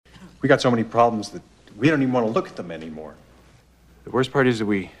We got so many problems that we don't even want to look at them anymore. The worst part is that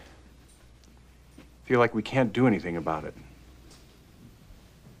we feel like we can't do anything about it.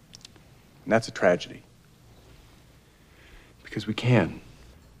 And that's a tragedy. Because we can.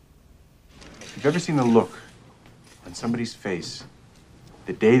 If you've ever seen the look on somebody's face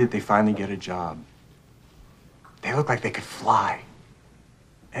the day that they finally get a job, they look like they could fly.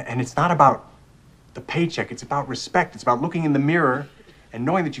 And it's not about the paycheck, it's about respect. It's about looking in the mirror and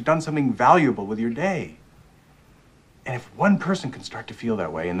knowing that you've done something valuable with your day. And if one person can start to feel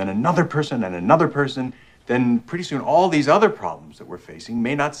that way, and then another person and another person, then pretty soon all these other problems that we're facing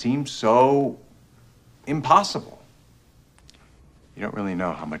may not seem so impossible. You don't really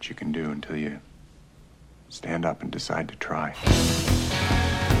know how much you can do until you stand up and decide to try.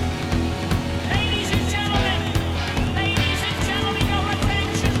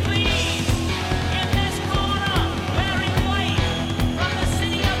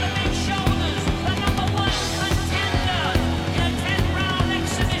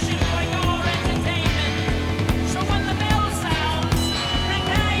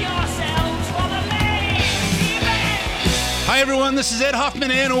 Hi everyone, this is Ed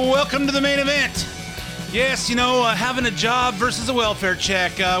Hoffman and welcome to the main event. Yes, having a job versus a welfare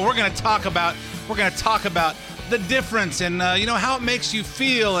check. We're going to talk about the difference and how it makes you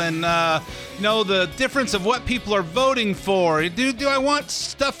feel and the difference of what people are voting for. Do I want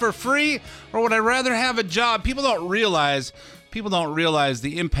stuff for free or would I rather have a job? People don't realize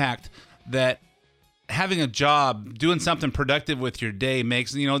the impact that having a job, doing something productive with your day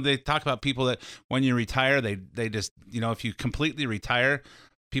makes. They talk about people that when you retire, they just, if you completely retire,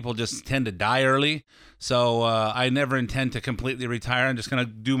 people just tend to die early. So I never intend to completely retire. I'm just going to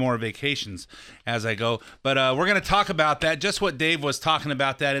do more vacations as I go. But we're going to talk about that, just what Dave was talking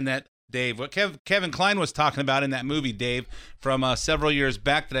about that in that, what Kevin Kline was talking about in that movie, Dave, from several years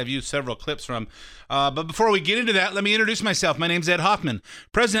back that I've used several clips from. But before we get into that, let me introduce myself. My name's Ed Hoffman,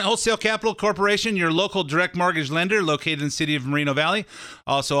 President, Wholesale Capital Corporation, your local direct mortgage lender located in the city of Moreno Valley.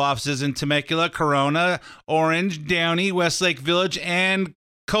 Also offices in Temecula, Corona, Orange, Downey, Westlake Village, and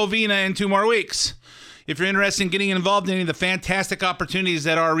Covina in 2 more weeks. If you're interested in getting involved in any of the fantastic opportunities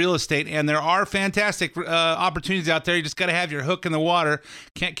that are real estate, and there are fantastic opportunities out there, you just got to have your hook in the water.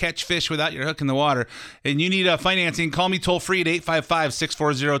 Can't catch fish without your hook in the water. And you need financing, call me toll free at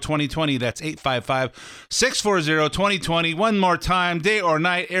 855-640-2020. That's 855-640-2020. One more time, day or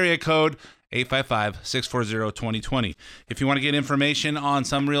night, area code 855-640-2020. If you want to get information on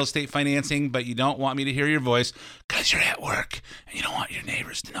some real estate financing, but you don't want me to hear your voice because you're at work and you don't want your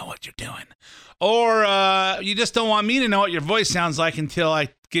neighbors to know what you're doing, or you just don't want me to know what your voice sounds like until I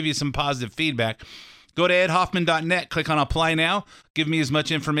give you some positive feedback, go to edhoffman.net, click on Apply Now, give me as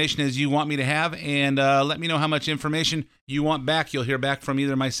much information as you want me to have, and let me know how much information you want back. You'll hear back from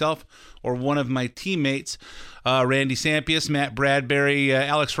either myself or one of my teammates, Randy Sampius, Matt Bradbury,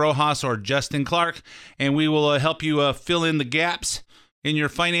 Alex Rojas, or Justin Clark, and we will help you fill in the gaps in your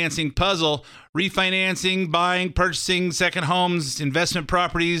financing puzzle. Refinancing, buying, purchasing, second homes, investment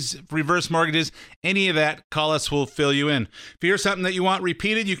properties, reverse mortgages, any of that, call us, we'll fill you in. If you hear something that you want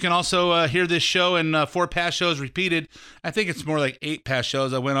repeated, you can also hear this show and 4 past shows repeated. I think it's more like 8 past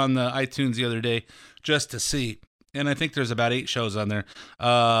shows. I went on the iTunes the other day just to see. And I think there's about 8 shows on there.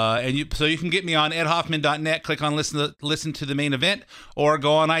 So you can get me on edhoffman.net, click on listen to the main event, or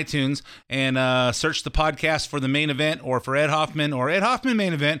go on iTunes and search the podcast for the main event or for Ed Hoffman or Ed Hoffman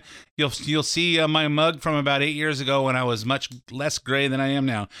main event. You'll see my mug from about 8 years ago when I was much less gray than I am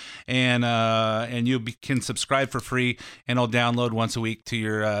now. And you can subscribe for free, and I'll download once a week to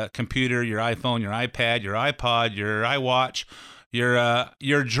your computer, your iPhone, your iPad, your iPod, your iWatch, your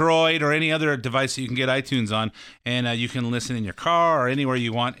Droid, or any other device that you can get iTunes on, and you can listen in your car or anywhere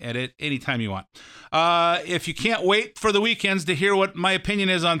you want at it, anytime you want. If you can't wait for the weekends to hear what my opinion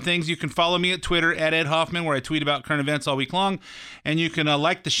is on things, you can follow me at Twitter at Ed Hoffman, where I tweet about current events all week long, and you can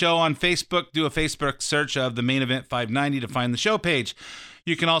like the show on Facebook. Do a Facebook search of the Main Event 590 to find the show page.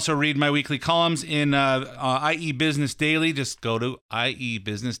 You can also read my weekly columns in IE Business Daily. Just go to IE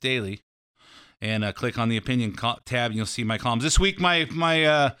Business Daily and click on the opinion tab, and you'll see my columns. This week, my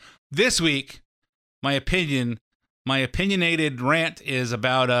opinionated rant is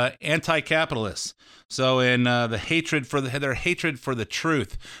about anti-capitalists. So in their hatred for the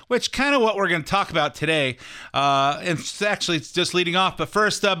truth, which kind of what we're going to talk about today. And it's just leading off. But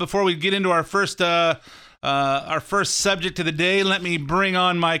first, before we get into our first subject of the day, let me bring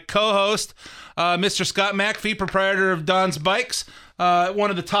on my co-host, Mr. Scott McAfee, proprietor of Don's Bikes, one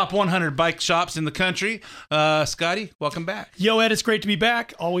of the top 100 bike shops in the country. Scotty, welcome back. Yo, Ed, it's great to be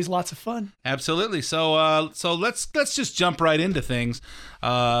back. Always lots of fun. Absolutely. So let's just jump right into things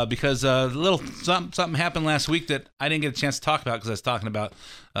because a little something happened last week that I didn't get a chance to talk about because I was talking about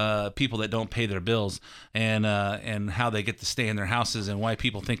people that don't pay their bills and how they get to stay in their houses and why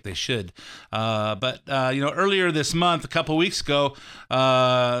people think they should. But earlier this month, a couple weeks ago,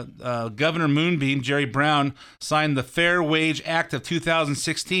 Governor Moonbeam, Jerry Brown, signed the Fair Wage Act of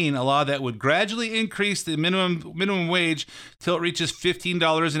 2016, a law that would gradually increase the minimum wage till it reaches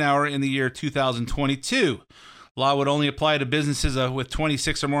 $15 an hour in the year 2022. Law would only apply to businesses with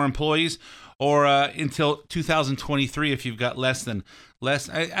 26 or more employees, or until 2023 if you've got less.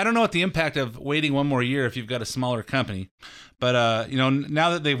 I don't know what the impact of waiting one more year if you've got a smaller company. But,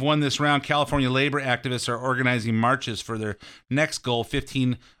 now that they've won this round, California labor activists are organizing marches for their next goal,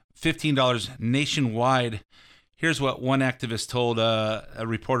 $15 nationwide. Here's what one activist told a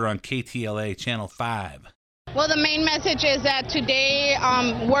reporter on KTLA Channel 5. Well, the main message is that today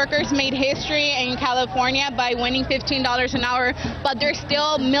workers made history in California by winning $15 an hour, but there's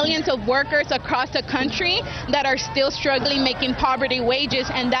still millions of workers across the country that are still struggling making poverty wages,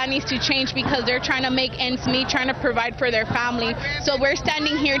 and that needs to change because they're trying to make ends meet, trying to provide for their family. So we're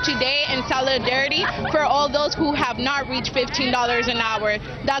standing here today in solidarity for all those who have not reached $15 an hour.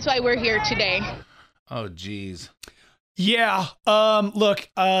 That's why we're here today. Oh, geez. Yeah. Look,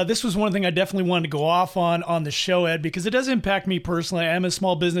 this was one thing I definitely wanted to go off on the show, Ed, because it does impact me personally. I am a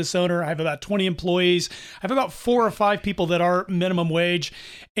small business owner. I have about 20 employees. I have about 4 or 5 people that are minimum wage.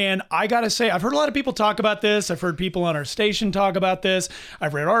 And I got to say, I've heard a lot of people talk about this. I've heard people on our station talk about this.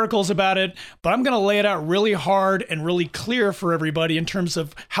 I've read articles about it, but I'm going to lay it out really hard and really clear for everybody in terms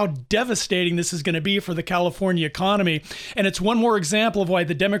of how devastating this is going to be for the California economy. And it's one more example of why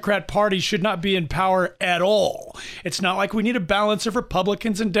the Democrat Party should not be in power at all. It's not like we need a balance of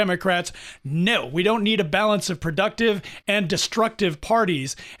Republicans and Democrats. No, we don't need a balance of productive and destructive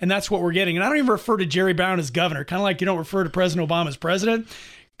parties. And that's what we're getting. And I don't even refer to Jerry Brown as governor, kind of like you don't refer to President Obama as president.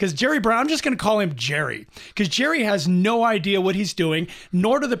 Because Jerry Brown, I'm just going to call him Jerry, because Jerry has no idea what he's doing,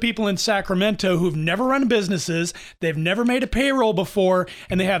 nor do the people in Sacramento who've never run businesses, they've never made a payroll before,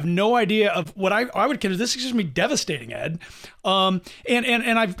 and they have no idea of what I would consider. This is just going to be devastating, Ed. And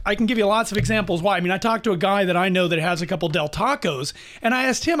I can give you lots of examples why. I mean, I talked to a guy that I know that has a couple Del Tacos, and I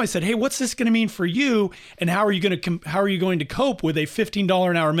asked him, I said, hey, what's this going to mean for you, and how are you going to cope with a $15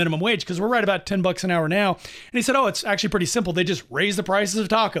 an hour minimum wage? Because we're right about $10 an hour now. And he said, oh, it's actually pretty simple. They just raise the prices of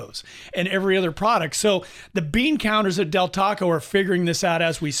tacos and every other product. So the bean counters at Del Taco are figuring this out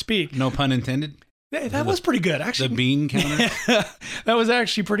as we speak. No pun intended. That was pretty good, actually. The bean counter? That was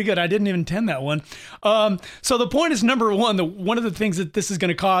actually pretty good. I didn't even intend that one. So the point is, number one, one of the things that this is going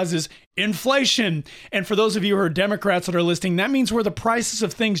to cause is inflation. And for those of you who are Democrats that are listening, that means where the prices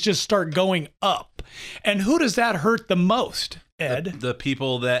of things just start going up. And who does that hurt the most, Ed? The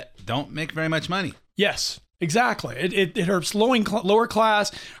people that don't make very much money. Yes. Exactly. It hurts lower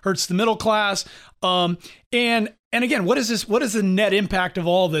class, hurts the middle class. And again, what is this? What is the net impact of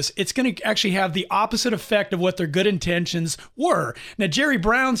all this? It's going to actually have the opposite effect of what their good intentions were. Now, Jerry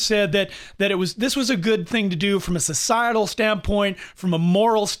Brown said that this was a good thing to do from a societal standpoint, from a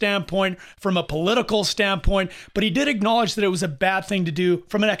moral standpoint, from a political standpoint, but he did acknowledge that it was a bad thing to do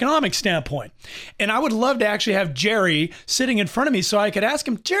from an economic standpoint. And I would love to actually have Jerry sitting in front of me so I could ask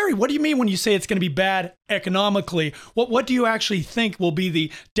him, Jerry, what do you mean when you say it's going to be bad economically? What do you actually think will be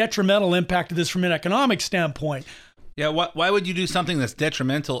the detrimental impact of this from an economic standpoint? Yeah, why would you do something that's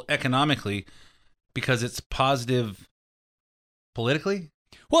detrimental economically because it's positive politically?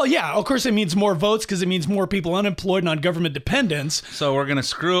 Well, yeah, of course it means more votes because it means more people unemployed and on government dependence. So we're going to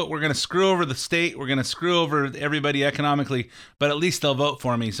screw over the state, we're going to screw over everybody economically, but at least they'll vote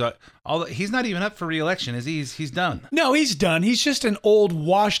for me. So he's not even up for re-election, is he? He's done. No, he's done. He's just an old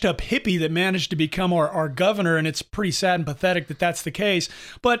washed up hippie that managed to become our governor, and it's pretty sad and pathetic that that's the case.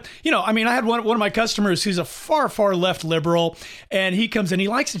 But, I had one of my customers who's a far, far left liberal, and he comes in, he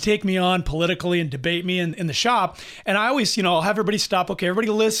likes to take me on politically and debate me in the shop. And I always, I'll have everybody stop. Okay,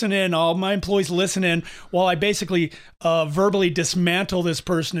 everybody listen in, all my employees listen in while I basically verbally dismantle this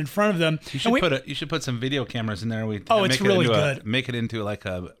person in front of them. You should put some video cameras in there. It's really good. Make it into like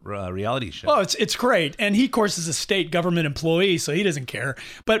a reality show. Oh, it's great, and he, of course, is a state government employee, so he doesn't care.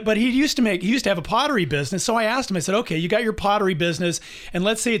 But he used to have a pottery business. So I asked him. I said, okay, you got your pottery business, and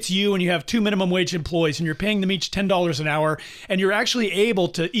let's say it's you, and you have 2 minimum wage employees, and you're paying them each $10 an hour, and you're actually able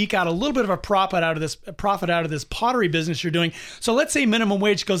to eke out a little bit of a profit out of this pottery business you're doing. So let's say minimum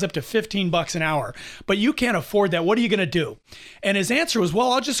wage goes up to $15 an hour, but you can't afford that. What are you going to do? And his answer was,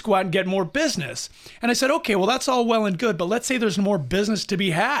 well, I'll just go out and get more business. And I said, okay, well, that's all well and good, but let's say there's more business to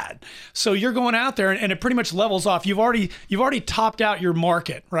be had. So you're going out there and it pretty much levels off. You've already topped out your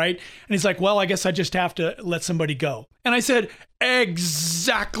market, right? And he's like, well, I guess I just have to let somebody go. And I said,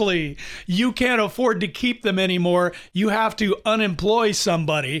 exactly. You can't afford to keep them anymore. You have to unemploy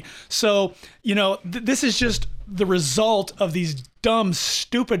somebody. So, this is just the result of these dumb,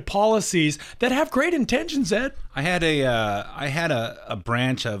 stupid policies that have great intentions, Ed. I had a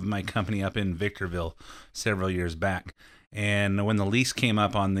branch of my company up in Victorville several years back, and when the lease came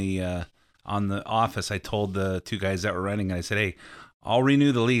up on the office, I told the two guys that were running it, I said, hey, I'll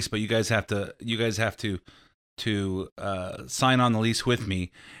renew the lease, but you guys have to sign on the lease with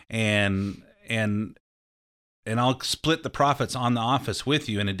me, and I'll split the profits on the office with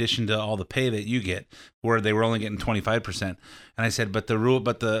you in addition to all the pay that you get, where they were only getting 25%. And I said, but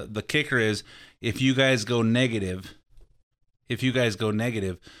the kicker is, if you guys go negative,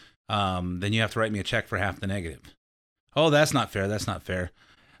 then you have to write me a check for half the negative. Oh, that's not fair. That's not fair.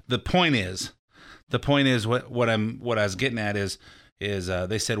 The point is what I was getting at is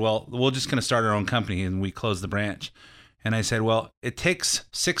they said, well, we're just going to start our own company, and we closed the branch. And I said, well, it takes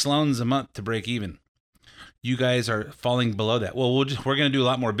 6 loans a month to break even. You guys are falling below that. Well, we're going to do a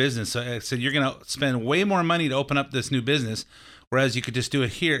lot more business. So I said, you're going to spend way more money to open up this new business, whereas you could just do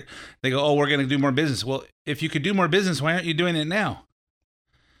it here. They go, oh, we're going to do more business. Well, if you could do more business, why aren't you doing it now?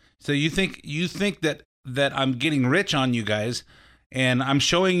 So you think that I'm getting rich on you guys, and I'm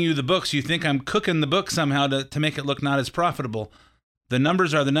showing you the books. You think I'm cooking the book somehow to make it look not as profitable. The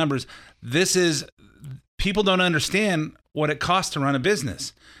numbers are the numbers. People don't understand what it costs to run a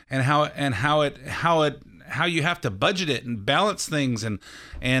business, and how you have to budget it and balance things, and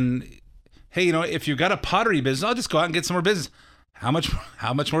hey, if you've got a pottery business, I'll just go out and get some more business. How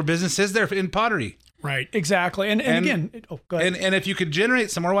much more business is there in pottery? Right, exactly. And again, go ahead. And if you could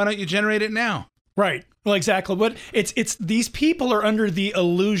generate some more, why don't you generate it now? Right. Well, exactly. But it's these people are under the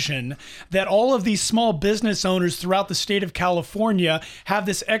illusion that all of these small business owners throughout the state of California have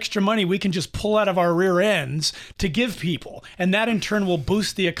this extra money we can just pull out of our rear ends to give people. And that in turn will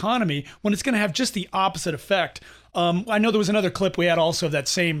boost the economy, when it's going to have just the opposite effect. I know there was another clip we had also of that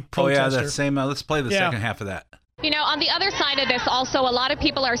same protester. Oh, yeah, that same. Let's play the second half of that. On the other side of this, also, a lot of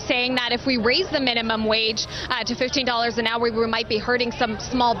people are saying that if we raise the minimum wage to $15 an hour, we might be hurting some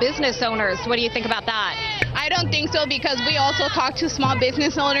small business owners. What do you think about that? I don't think so, because we also talked to small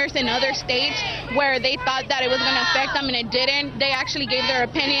business owners in other states where they thought that it was going to affect them, and it didn't. They actually gave their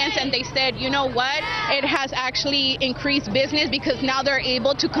opinions, and they said, you know what? It has actually increased business, because now they're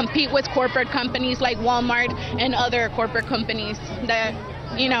able to compete with corporate companies like Walmart and other corporate companies that,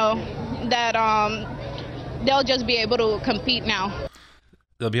 they'll just be able to compete now.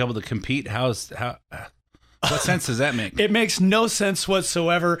 They'll be able to compete? What sense does that make? It makes no sense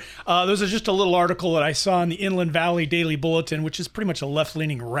whatsoever. There's just a little article that I saw in the Inland Valley Daily Bulletin, which is pretty much a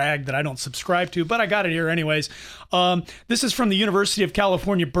left-leaning rag that I don't subscribe to, but I got it here anyways. This is from the University of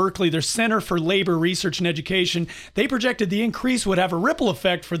California, Berkeley, their Center for Labor Research and Education. They projected the increase would have a ripple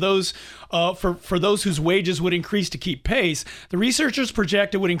effect for those whose wages would increase to keep pace. The researchers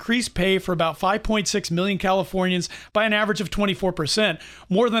project it would increase pay for about 5.6 million Californians by an average of 24%.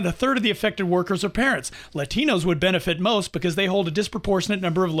 More than a third of the affected workers are parents. Latinos would benefit most because they hold a disproportionate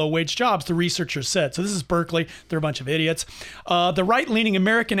number of low-wage jobs, the researchers said. So this is Berkeley. They're a bunch of idiots. The right-leaning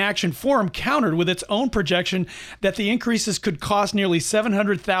American Action Forum countered with its own projection that the increases could cost nearly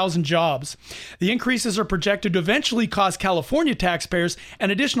 700,000 jobs. The increases are projected to eventually cost California taxpayers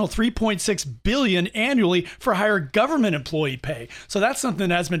an additional $3.6 billion annually for higher government employee pay. So that's something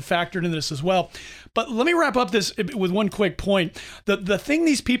that has been factored into this as well. But let me wrap up this with one quick point. The thing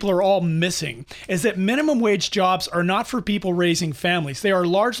these people are all missing is that minimum wage jobs are not for people raising families. They are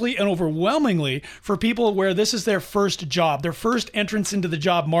largely and overwhelmingly for people where this is their first job, their first entrance into the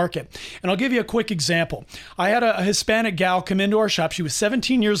job market. And I'll give you a quick example. I had a Hispanic gal come into our shop. She was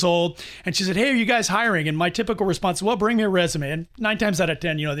 17 years old, and she said, "Hey, are you guys hiring?" And my typical response is, "Well, bring me a resume." And 9 times out of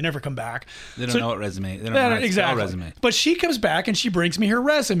 10, they never come back. They don't know what resume. They don't know how to spell resume. But she comes back and she brings me her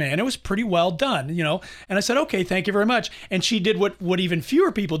resume, and it was pretty well done. you know. And I said, okay, thank you very much. And she did what even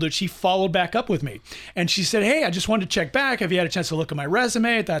fewer people did. She followed back up with me. And she said, hey, I just wanted to check back. Have you had a chance to look at my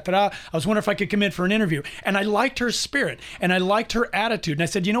resume? I was wondering if I could come in for an interview. And I liked her spirit and I liked her attitude. And I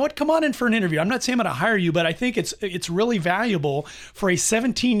said, you know what? Come on in for an interview. I'm not saying I'm going to hire you, but I think it's really valuable for a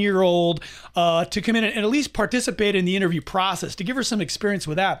 17-year-old to come in and at least participate in the interview process, to give her some experience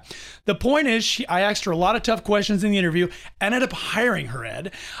with that. The point is, I asked her a lot of tough questions in the interview, ended up hiring her,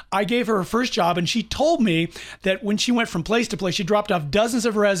 Ed. I gave her first job, and she told me that when she went from place to place, she dropped off dozens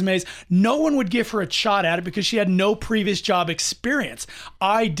of resumes. No one would give her a shot at it because she had no previous job experience.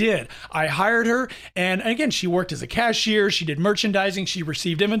 I did. I hired her, and again, she worked as a cashier. She did merchandising. She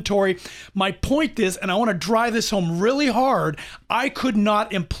received inventory. My point is, and I want to drive this home really hard, I could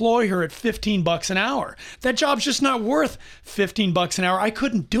not employ her at $15 an hour. That job's just not worth $15 an hour. I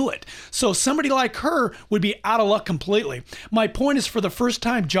couldn't do it. So somebody like her would be out of luck completely. My point is, for the first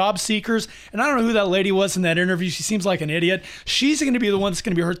time job seekers, and I don't know who that lady was in that interview, she seems like an idiot, she's going to be the one that's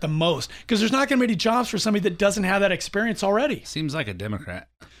going to be hurt the most because there's not going to be any jobs for somebody that doesn't have that experience already. Seems like a Democrat.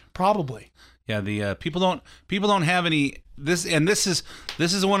 Probably. Yeah, the people don't have any this, and this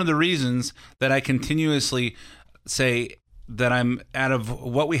is one of the reasons that I continuously say that I'm, out of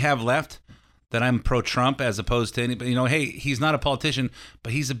what we have left, that I'm pro-Trump as opposed to anybody. You know, hey, he's not a politician,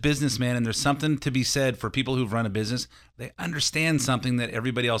 but he's a businessman, and there's something to be said for people who've run a business. They understand something that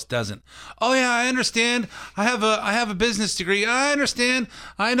everybody else doesn't. Oh yeah, I understand. I have a business degree. I understand.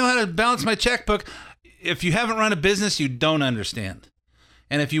 I know how to balance my checkbook. If you haven't run a business, you don't understand.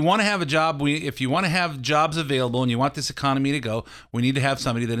 And if you want to have a job, if you want to have jobs available and you want this economy to go, we need to have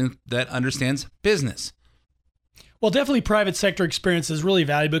somebody that understands business. Well, definitely private sector experience is really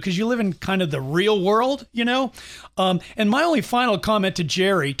valuable because you live in kind of the real world, you know? And my only final comment to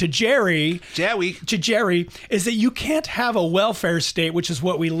Jerry, is that you can't have a welfare state, which is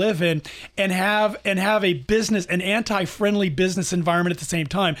what we live in, and have a business, an anti-friendly business environment at the same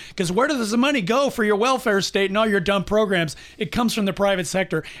time. Because where does the money go for your welfare state and all your dumb programs? It comes from the private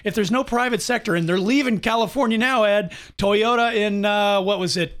sector. If there's no private sector, and they're leaving California now, Ed, Toyota in,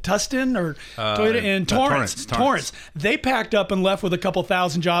 Tustin or Toyota in Torrance. They packed up and left with a couple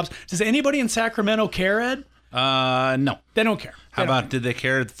thousand jobs. Does anybody in Sacramento care, Ed? No. They don't care. Did they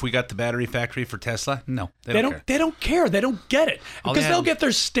care if we got the battery factory for Tesla? No, they don't care. They don't care. They don't get it. Because they'll get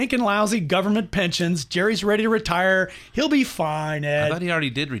their stinking lousy government pensions. Jerry's ready to retire. He'll be fine, Ed. I thought he already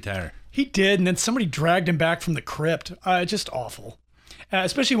did retire. He did, and then somebody dragged him back from the crypt. Just awful.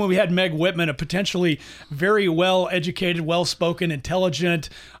 Especially when we had Meg Whitman, a potentially very well-educated, well-spoken, intelligent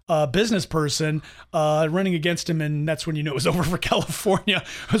business person running against him, and that's when you knew it was over for California.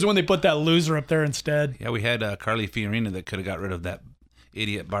 It was when they put that loser up there instead. Yeah, we had Carly Fiorina that could have got rid of that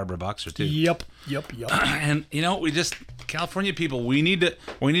idiot Barbara Boxer too. Yep. And you know, California people, we need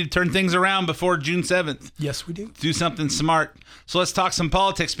to turn things around before June 7th. Yes, we do. Do something smart. So let's talk some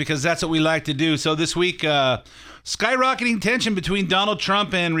politics because that's what we like to do. So this week, skyrocketing tension between Donald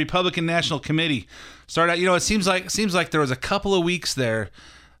Trump and Republican National Committee started out. You know, it seems like there was a couple of weeks there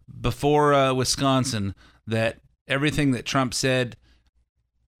before Wisconsin that everything that Trump said,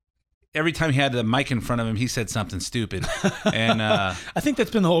 every time he had the mic in front of him, he said something stupid. And I think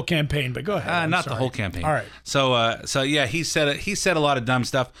that's been the whole campaign, but go ahead. Not the whole campaign. All right. So yeah, he said a lot of dumb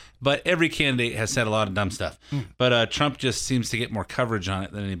stuff, but every candidate has said a lot of dumb stuff. But Trump just seems to get more coverage on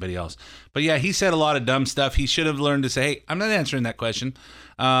it than anybody else. But yeah, he said a lot of dumb stuff. He should have learned to say, hey, I'm not answering that question.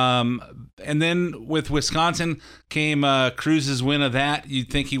 And then with Wisconsin came Cruz's win of that. You'd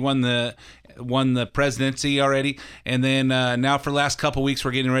think he won the presidency already, and then now for the last couple weeks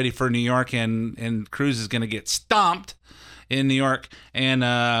we're getting ready for New York, and Cruz is going to get stomped in New York, and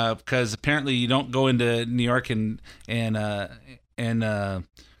because apparently you don't go into New York and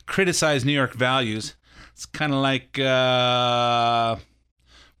criticize New York values. It's kind of like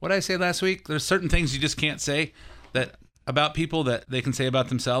what did I say last week? There's certain things you just can't say that about people that they can say about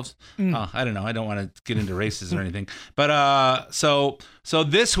themselves. I don't know. I don't want to get into races or anything, but so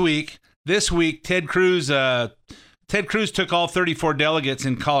this week, Ted Cruz took all 34 delegates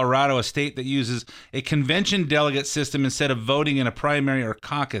in Colorado, a state that uses a convention delegate system instead of voting in a primary or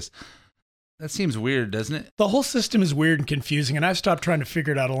caucus. That seems weird, doesn't it? The whole system is weird and confusing, and I stopped trying to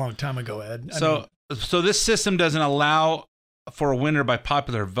figure it out a long time ago, Ed. So this system doesn't allow for a winner by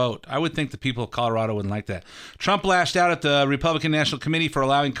popular vote. I would think the people of Colorado wouldn't like that. Trump lashed out at the Republican National Committee for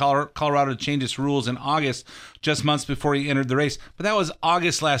allowing Colorado to change its rules in August, just months before he entered the race. But that was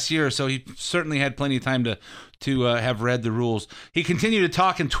August last year, so he certainly had plenty of time to have read the rules. He continued to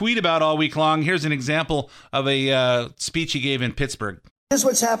talk and tweet about all week long. Here's an example of a speech he gave in Pittsburgh. Here's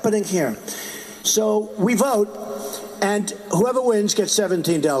what's happening here. So we vote, and whoever wins gets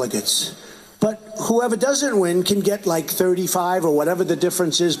 17 delegates. But whoever doesn't win can get like 35 or whatever the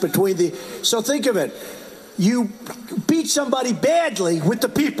difference is between the. So think of it. You beat somebody badly with the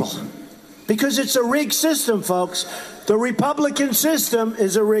people because it's a rigged system, folks. The Republican system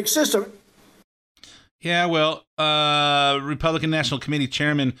is a rigged system. Yeah, well, Republican National Committee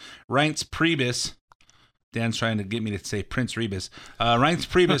Chairman Reince Priebus, Dan's trying to get me to say Prince Rebus. Reince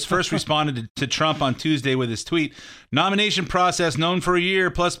Priebus first responded to Trump on Tuesday with his tweet, "Nomination process known for a year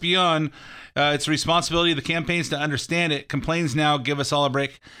plus beyond. It's the responsibility of the campaigns to understand it. Complains now, give us all a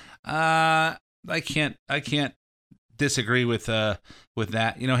break." I can't disagree with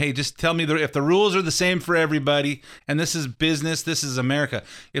that. You know, hey, just tell me if the rules are the same for everybody, and this is business, this is America.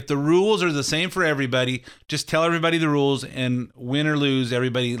 If the rules are the same for everybody, just tell everybody the rules, and win or lose,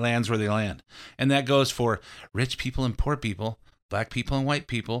 everybody lands where they land. And that goes for rich people and poor people, black people and white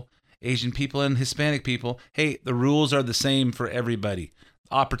people, Asian people and Hispanic people. Hey, the rules are the same for everybody.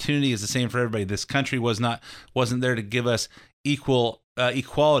 Opportunity is the same for everybody. This country wasn't there to give us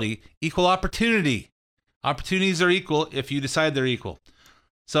equality, equal opportunity. Opportunities are equal if you decide they're equal.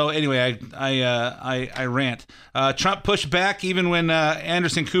 So anyway, I rant. Trump pushed back even when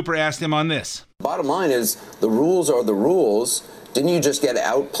Anderson Cooper asked him on this. Bottom line is the rules are the rules. Didn't you just get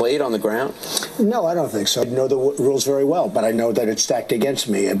outplayed on the ground? No, I don't think so. I know the rules very well, but I know that it's stacked against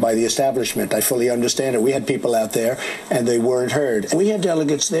me and by the establishment. I fully understand it. We had people out there, and they weren't heard. We had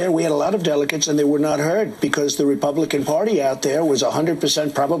delegates there. We had a lot of delegates, and they were not heard because the Republican Party out there was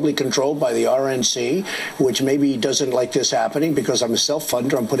 100% probably controlled by the RNC, which maybe doesn't like this happening because I'm a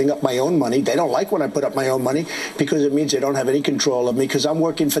self-funder. I'm putting up my own money. They don't like when I put up my own money because it means they don't have any control of me because I'm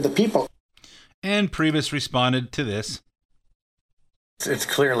working for the people. And Priebus responded to this. It's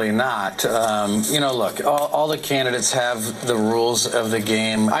clearly not. Look, all the candidates have the rules of the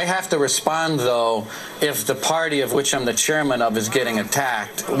game. I have to respond, though, if the party of which I'm the chairman of is getting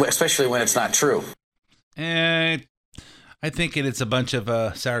attacked, especially when it's not true. And I think it's a bunch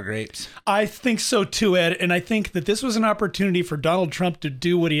of sour grapes. I think so too, Ed. And I think that this was an opportunity for Donald Trump to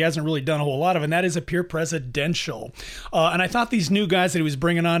do what he hasn't really done a whole lot of, and that is appear presidential. And I thought these new guys that he was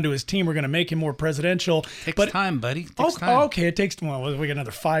bringing onto his team were going to make him more presidential. Takes time, buddy. Takes time. Okay, it takes, we got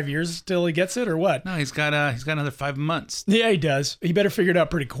another 5 years till he gets it, or what? No, he's got another 5 months. Yeah, he does. He better figure it out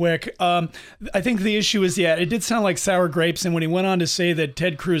pretty quick. I think the issue is, it did sound like sour grapes. And when he went on to say that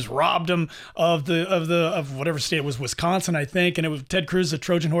Ted Cruz robbed him of whatever state it was, Wisconsin, I think, and it was Ted Cruz, the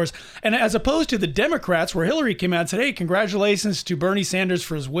Trojan horse. And as opposed to the Democrats, where Hillary came out and said, "Hey, congratulations to Bernie Sanders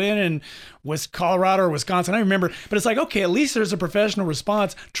for his win in Colorado or Wisconsin." I remember, but it's like, okay, at least there's a professional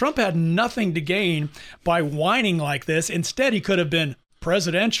response. Trump had nothing to gain by whining like this. Instead, he could have been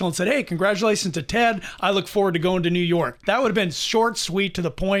presidential and said, "Hey, congratulations to Ted. I look forward to going to New York." That would have been short, sweet, to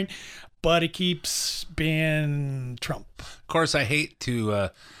the point, but it keeps being Trump. Of course, I hate to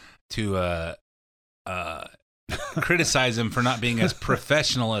criticize him for not being as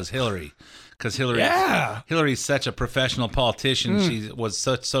professional as Hillary, because Hillary's such a professional politician. She was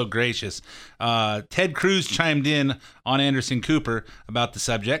so gracious. Ted Cruz chimed in on Anderson Cooper about the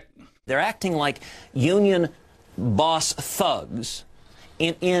subject. They're acting like union boss thugs.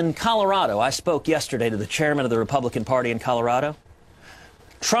 In Colorado, I spoke yesterday to the chairman of the Republican Party in Colorado.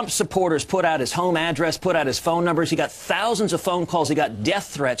 Trump supporters put out his home address, put out his phone numbers. He got thousands of phone calls. He got death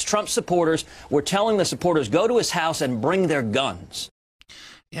threats. Trump supporters were telling the supporters, go to his house and bring their guns.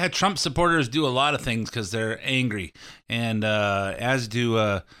 Yeah, Trump supporters do a lot of things because they're angry. And as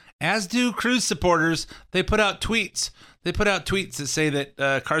do Cruz supporters. They put out tweets. They put out tweets that say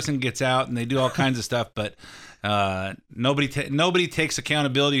that Carson gets out, and they do all kinds of stuff. But nobody takes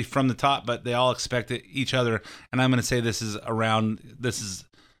accountability from the top, but they all expect each other. And I'm going to say this is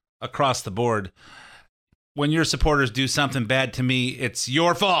across the board. When your supporters do something bad to me, it's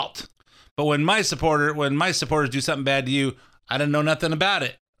your fault. But when my supporters do something bad to you, I don't know nothing about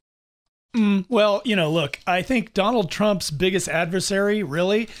it. Well, look, I think Donald Trump's biggest adversary,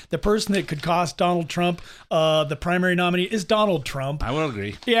 really, the person that could cost Donald Trump the primary nominee, is Donald Trump. I will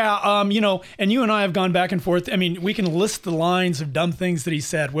agree. Yeah, and you and I have gone back and forth. I mean, we can list the lines of dumb things that he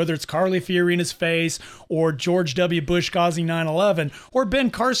said, whether it's Carly Fiorina's face or George W. Bush causing 9/11 or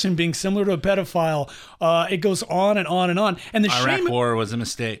Ben Carson being similar to a pedophile. It goes on and on and on. And the Iraq war was a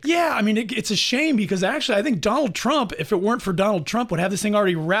mistake. Yeah, I mean, it's a shame because actually I think Donald Trump, if it weren't for Donald Trump, would have this thing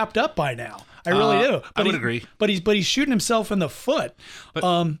already wrapped up by now. I really do. I would agree. But he's shooting himself in the foot.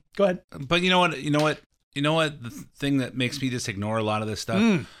 Go ahead. But you know what? The thing that makes me just ignore a lot of this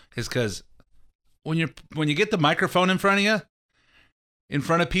stuff is because when you get the microphone in front of you, in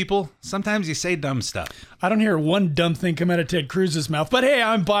front of people, sometimes you say dumb stuff. I don't hear one dumb thing come out of Ted Cruz's mouth, but hey,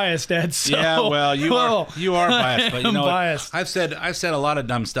 I'm biased, Ed. So, yeah, well, you are biased, but you know, biased. I've said a lot of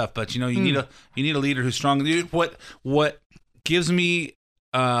dumb stuff, but you know, you need a leader who's strong. What gives me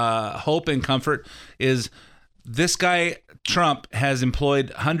hope and comfort is this guy Trump has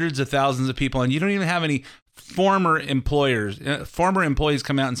employed hundreds of thousands of people, and you don't even have any former employees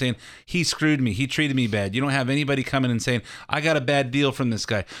come out and saying he screwed me, he treated me bad. You don't have anybody coming and saying I got a bad deal from this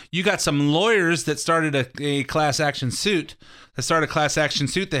guy. You got some lawyers that started a class action suit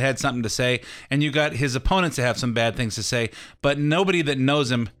that had something to say, and you got his opponents that have some bad things to say, but nobody that knows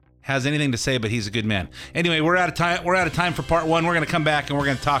him has anything to say, but he's a good man. Anyway, we're out of time for part one. We're going to come back and we're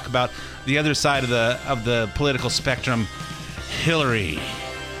going to talk about the other side of the political spectrum, Hillary.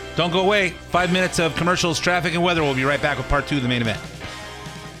 Don't go away. 5 minutes of commercials, traffic, and weather. We'll be right back with part two of the main event.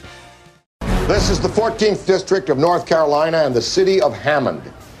 This is the 14th District of North Carolina and the city of Hammond.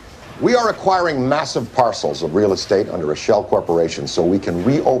 We are acquiring massive parcels of real estate under a shell corporation so we can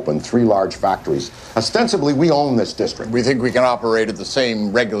reopen 3 large factories. Ostensibly, we own this district. We think we can operate at the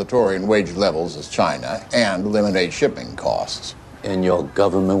same regulatory and wage levels as China and eliminate shipping costs. And your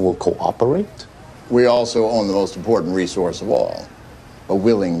government will cooperate? We also own the most important resource of all, a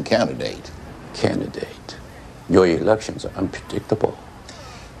willing candidate. Candidate? Your elections are unpredictable.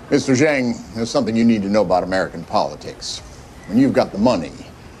 Mr. Zhang, there's something you need to know about American politics. When you've got the money,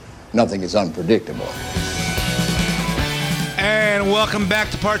 nothing is unpredictable. And welcome back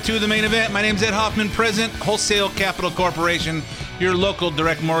to part two of the main event. My name's Ed Hoffman, President, Wholesale Capital Corporation, your local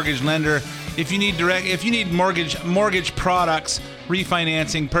direct mortgage lender. If you need mortgage products,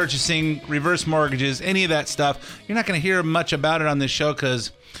 refinancing, purchasing, reverse mortgages, any of that stuff, you're not going to hear much about it on this show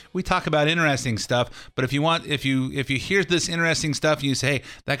because we talk about interesting stuff. But if you hear this interesting stuff and you say, hey,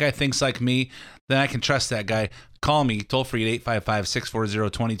 that guy thinks like me, then I can trust that guy. Call me toll free at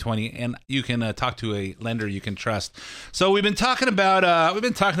 855-640-2020, and you can talk to a lender you can trust. So we've been talking about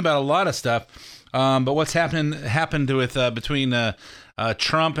a lot of stuff, but what's happened with between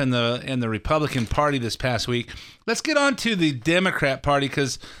Trump and the Republican Party this past week. Let's get on to the Democrat Party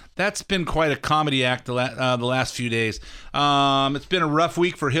because that's been quite a comedy act the last few days. It's been a rough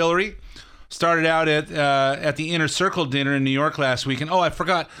week for Hillary. Started out at the Inner Circle dinner in New York last week, and I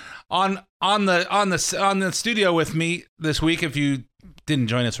forgot on the studio with me this week. If you didn't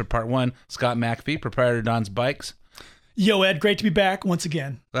join us for part one, Scott McAfee, proprietor of Don's Bikes. Yo, Ed, great to be back once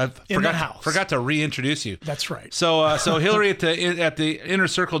again in the house. Forgot to reintroduce you. That's right. So Hillary at the Inner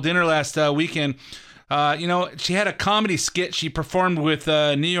Circle dinner last weekend, she had a comedy skit she performed with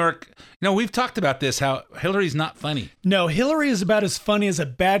New York. We've talked about this, how Hillary's not funny. No, Hillary is about as funny as a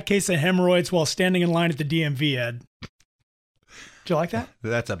bad case of hemorrhoids while standing in line at the DMV, Ed. Do you like that?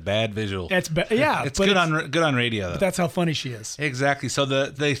 That's a bad visual. It's good on radio though. But that's how funny she is. Exactly. So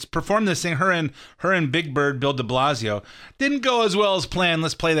they performed this thing. Her and Big Bird, Bill de Blasio, didn't go as well as planned.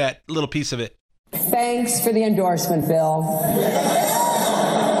 Let's play that little piece of it. Thanks for the endorsement, Bill.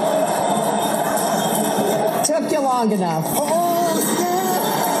 Took you long enough.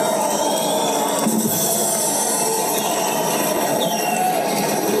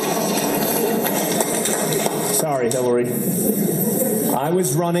 Sorry, Hillary. I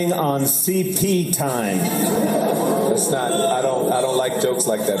was running on CP time. That's not. I don't like jokes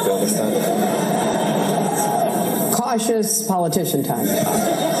like that, Bill. That's not. Cautious politician time.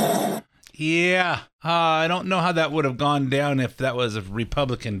 Yeah. I don't know how that would have gone down if that was a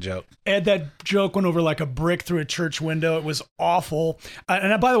Republican joke. Ed, that joke went over like a brick through a church window. It was awful.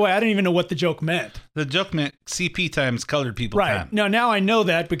 And by the way, I didn't even know what the joke meant. The joke meant CP times colored people time. Right. Now I know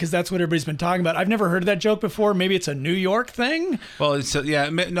that because that's what everybody's been talking about. I've never heard of that joke before. Maybe it's a New York thing. Well, I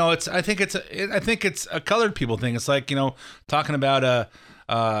think it's a colored people thing. It's like, talking about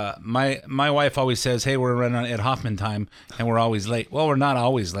my wife always says, hey, we're running at Hoffman time and we're always late. Well, we're not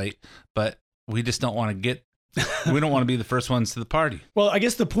always late, but we just don't want to we don't want to be the first ones to the party. Well, I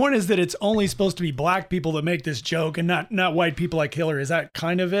guess the point is that it's only supposed to be black people that make this joke and not white people like Hillary. Is that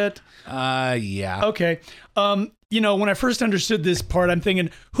kind of it? Yeah. Okay. When I first understood this part, I'm thinking,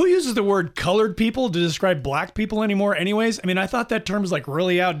 who uses the word colored people to describe black people anymore anyways? I mean, I thought that term was like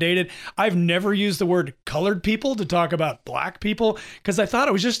really outdated. I've never used the word colored people to talk about black people because I thought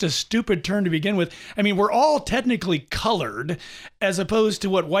it was just a stupid term to begin with. I mean, we're all technically colored as opposed to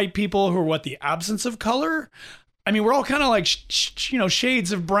what white people who are the absence of color. I mean, we're all kind of like,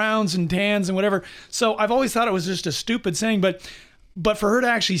 shades of browns and tans and whatever. So I've always thought it was just a stupid saying, but for her to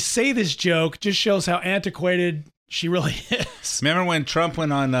actually say this joke just shows how antiquated she really is. Remember when Trump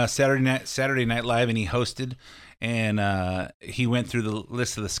went on Saturday Night Live and he hosted, and he went through the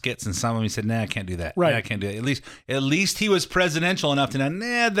list of the skits, and some of them he said, "Nah, I can't do that. Right. Nah, I can't do it." At least he was presidential enough to know,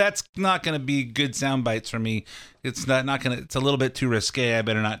 "Nah, that's not going to be good sound bites for me. It's not going to. It's a little bit too risque. I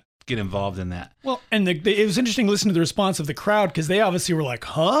better not get involved in that." Well, and it was interesting to listen to the response of the crowd because they obviously were like,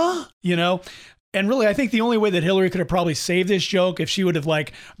 "Huh?" You know. And really, I think the only way that Hillary could have probably saved this joke if she would have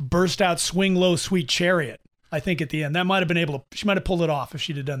like burst out "Swing Low, Sweet Chariot." I think at the end that might have been able to. She might have pulled it off if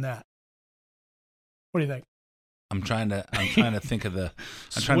she'd have done that. What do you think? I'm trying to think of the.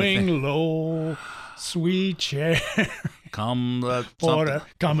 Swing low, sweet chariot. Coming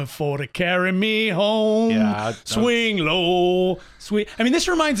for to carry me home. Yeah, swing low, sweet. I mean, this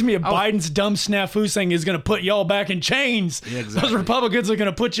reminds me of Biden's dumb snafu saying he's going to put y'all back in chains. Yeah, exactly. Those Republicans are going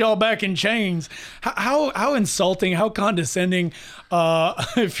to put y'all back in chains. How insulting, how condescending.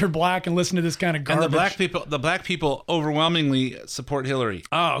 If you're black and listen to this kind of garbage. And the black people overwhelmingly support Hillary.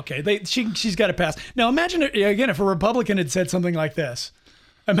 Oh, okay. She's got to pass. Now imagine again if a Republican had said something like this.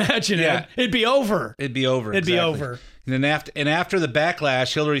 Imagine it'd be over. It'd be over. It'd be over. And after the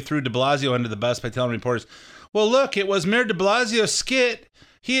backlash, Hillary threw de Blasio under the bus by telling reporters, "Well, look, it was Mayor de Blasio's skit.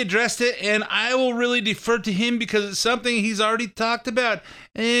 He addressed it, and I will really defer to him because it's something he's already talked about."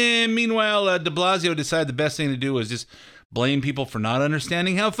 And meanwhile, de Blasio decided the best thing to do was just blame people for not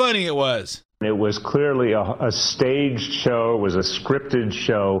understanding how funny it was. It was clearly a staged show, it was a scripted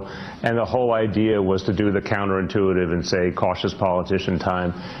show, and the whole idea was to do the counterintuitive and say cautious politician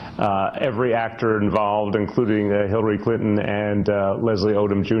time. Every actor involved, including Hillary Clinton and Leslie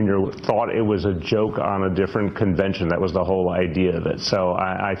Odom Jr., thought it was a joke on a different convention. That was the whole idea of it. So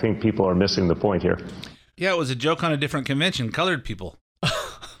I think people are missing the point here. Yeah, it was a joke on a different convention, colored people.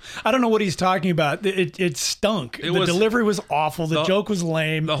 I don't know what he's talking about. It stunk. The delivery was awful. The joke was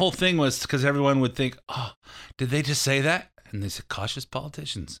lame. The whole thing was because everyone would think, "Oh, did they just say that?" And they said, "Cautious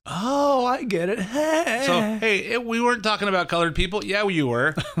politicians." Oh, I get it. Hey. So, hey, we weren't talking about colored people. Yeah, you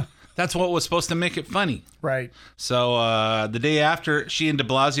were. That's what was supposed to make it funny. Right. So the day after she and de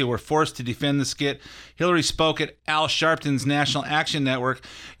Blasio were forced to defend the skit, Hillary spoke at Al Sharpton's National Action Network.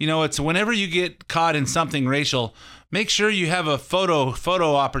 You know, it's whenever you get caught in something racial, make sure you have a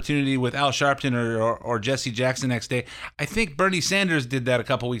photo opportunity with Al Sharpton or Jesse Jackson next day. I think Bernie Sanders did that a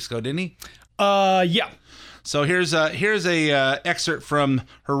couple weeks ago, didn't he? Yeah. So here's a excerpt from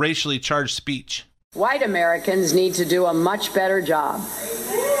her racially charged speech. White Americans need to do a much better job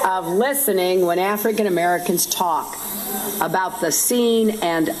of listening when African Americans talk about the seen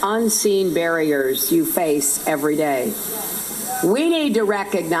and unseen barriers you face every day. We need to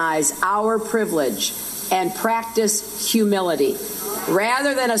recognize our privilege and practice humility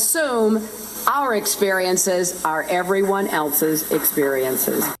rather than assume our experiences are everyone else's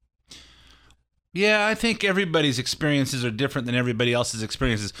experiences. Yeah, I think everybody's experiences are different than everybody else's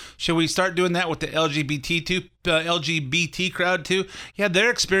experiences. Should we start doing that with the LGBT crowd too? Yeah,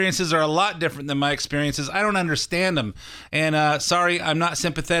 their experiences are a lot different than my experiences. I don't understand them. And sorry, I'm not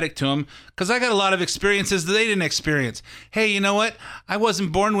sympathetic to them because I got a lot of experiences that they didn't experience. Hey, you know what? I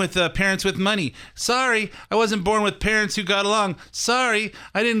wasn't born with parents with money. Sorry, I wasn't born with parents who got along. Sorry,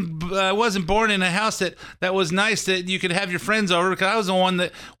 I wasn't born in a house that was nice that you could have your friends over because I was the one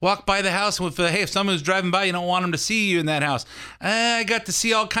that walked by the house with hey, if someone was driving by, you don't want them to see you in that house. I got to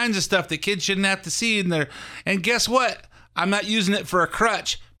see all kinds of stuff that kids shouldn't have to see in there. And guess what? I'm not using it for a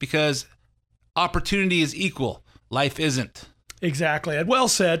crutch because opportunity is equal. Life isn't. Exactly. Well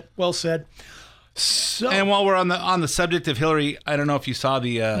said. Well said. So, and while we're on the subject of Hillary, I don't know if you saw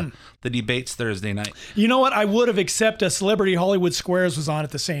the debates Thursday night. You know what? I would have accepted a Celebrity Hollywood Squares was on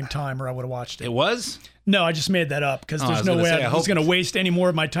at the same time, or I would have watched it. It was? No, I just made that up because there's no way I was going to waste any more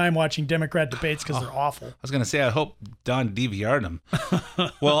of my time watching Democrat debates because they're awful. I was going to say I hope Don DVR'd them.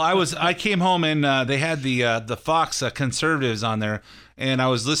 Well, I came home and they had the Fox conservatives on there, and I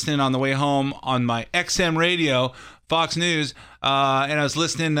was listening on the way home on my XM radio, Fox News, and I was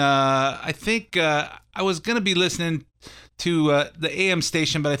listening. I think I was going to be listening to the AM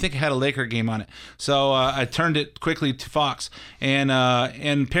station, but I think it had a Laker game on it. So I turned it quickly to Fox, and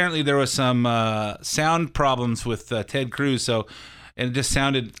apparently there was some sound problems with Ted Cruz. So and it just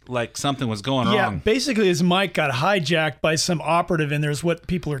sounded like something was going wrong. Yeah, basically his mic got hijacked by some operative in there is what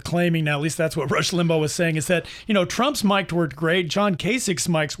people are claiming now. At least that's what Rush Limbaugh was saying, is that, you know, Trump's mic worked great. John Kasich's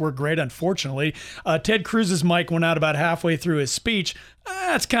mics worked great, unfortunately. Ted Cruz's mic went out about halfway through his speech.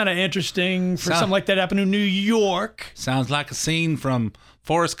 That's kind of interesting for something like that happened in New York. Sounds like a scene from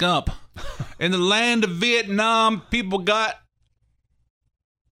Forrest Gump. In the land of Vietnam, people got...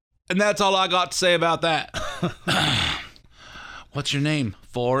 And that's all I got to say about that. What's your name?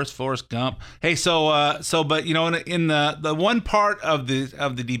 Forrest Gump. Hey, but you know, in the one part of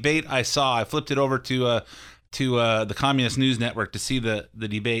the debate I saw, I flipped it over to to the Communist News Network to see the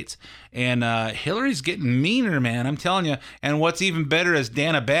debates, and Hillary's getting meaner, man. I'm telling you. And what's even better is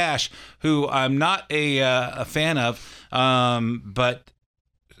Dana Bash, who I'm not a fan of, but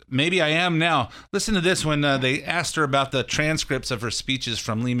maybe I am now. Listen to this when they asked her about the transcripts of her speeches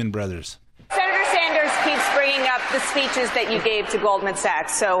from Lehman Brothers. Senator Sanders keeps bringing up the speeches that you gave to Goldman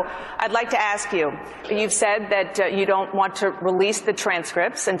Sachs. So I'd like to ask you, you've said that you don't want to release the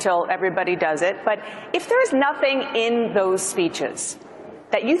transcripts until everybody does it. But if there's nothing in those speeches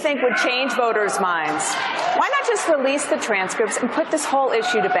that you think would change voters' minds, why not just release the transcripts and put this whole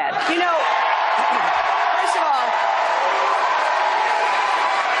issue to bed? You know,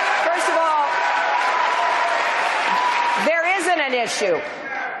 first of all, there isn't an issue.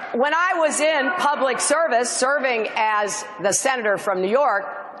 When I was in public service, serving as the senator from New York,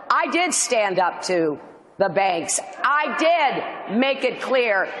 I did stand up to the banks. I did make it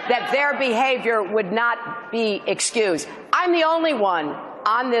clear that their behavior would not be excused. I'm the only one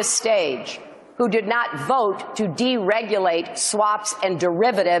on this stage who did not vote to deregulate swaps and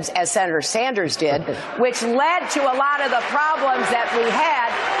derivatives as Senator Sanders did, which led to a lot of the problems that we had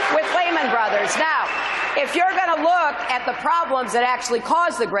with Lehman Brothers. Now, if you're going to look at the problems that actually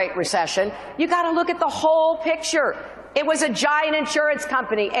caused the Great Recession, you got to look at the whole picture. It was a giant insurance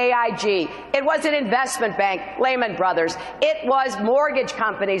company, AIG. It was an investment bank, Lehman Brothers. It was mortgage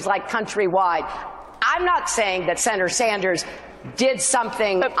companies like Countrywide. I'm not saying that Senator Sanders did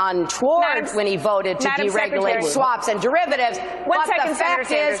something untoward when he voted to deregulate swaps and derivatives, but the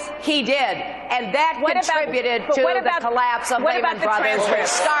fact is he did, and that contributed to the collapse of Lehman Brothers, which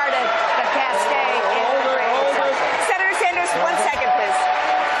started the cascade in the Great Recession. Senator Sanders, 1 second, please.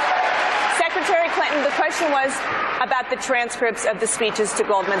 Secretary Clinton, the question was about the transcripts of the speeches to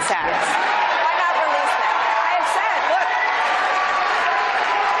Goldman Sachs. Why not release them? I have said, look,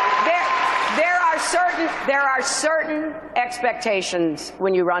 there are certain expectations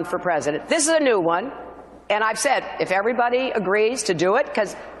when you run for president. This is a new one, and I've said if everybody agrees to do it,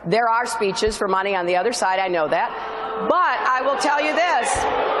 because there are speeches for money on the other side, I know that. But I will tell you this: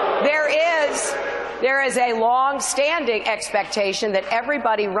 there is a long-standing expectation that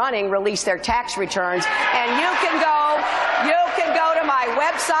everybody running release their tax returns, and you can go to my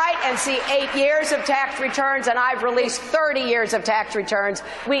website and see 8 years of tax returns, and I've released 30 years of tax returns.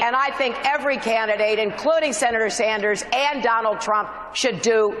 And I think every candidate, including Senator Sanders and Donald Trump, should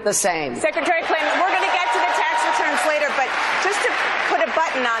do the same. Secretary Clinton, we're going to get to the tax returns later, but just to put a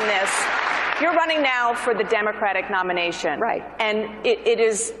button on this, you're running now for the Democratic nomination. Right. And it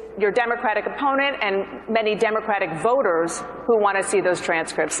is your Democratic opponent and many Democratic voters who want to see those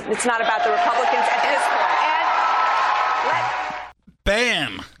transcripts. It's not about the Republicans at this point.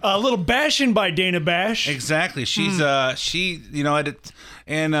 Bam! A little bashing by Dana Bash. Exactly. She's and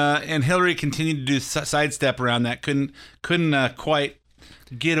Hillary continued to do sidestep around that. Couldn't quite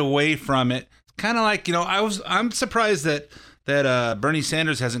get away from it. Kind of like, I'm surprised that Bernie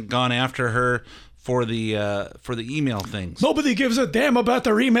Sanders hasn't gone after her for the email things. Nobody gives a damn about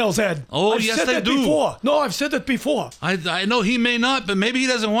their emails, Ed. Oh, I've yes, said they that do. Before. No, I've said that before. I know he may not, but maybe he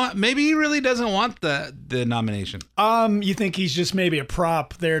doesn't want. Maybe he really doesn't want the nomination. You think he's just maybe a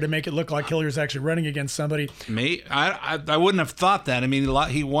prop there to make it look like Hillary's actually running against somebody? I wouldn't have thought that. I mean,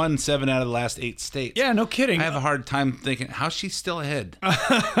 he won 7 out of the last 8 states. Yeah, no kidding. I have a hard time thinking how's she still ahead.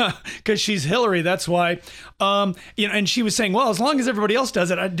 Because she's Hillary. That's why. And she was saying, well, as long as everybody else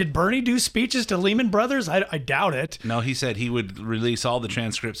does it. Did Bernie do speeches to Lehman Brothers? I doubt it. No, he said he would release all the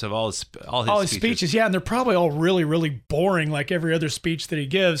transcripts of all his speeches. Yeah, and they're probably all really, really boring, like every other speech that he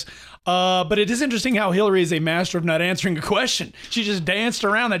gives. But it is interesting how Hillary is a master of not answering a question. She just danced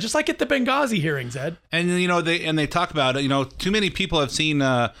around that, just like at the Benghazi hearings, Ed. And they talk about it. Too many people have seen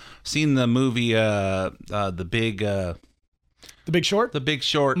the movie The Big Short. The Big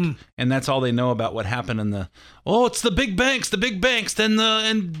Short, and that's all they know about what happened in it's the big banks,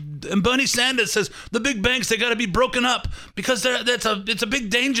 and Bernie Sanders says the big banks, they got to be broken up because it's a big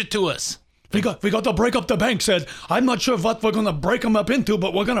danger to us. We got to break up the banks, Ed. I'm not sure what we're going to break them up into,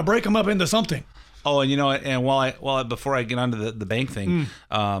 but we're going to break them up into something. Oh, and before I get onto the bank thing,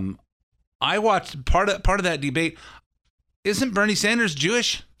 I watched part of that debate. Isn't Bernie Sanders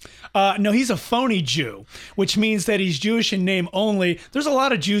Jewish? No, he's a phony Jew, which means that he's Jewish in name only. There's a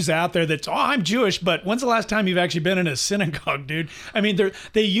lot of Jews out there that, I'm Jewish, but when's the last time you've actually been in a synagogue, dude? I mean,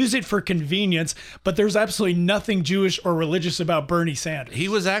 they use it for convenience, but there's absolutely nothing Jewish or religious about Bernie Sanders. He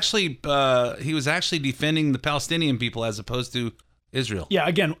was actually defending the Palestinian people as opposed to Israel. Yeah,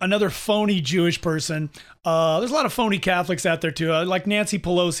 again, another phony Jewish person. There's a lot of phony Catholics out there too. Like Nancy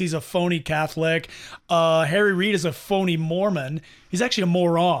Pelosi's a phony Catholic. Harry Reid is a phony Mormon. He's actually a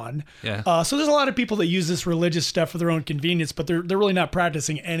moron. Yeah. So there's a lot of people that use this religious stuff for their own convenience, but they're really not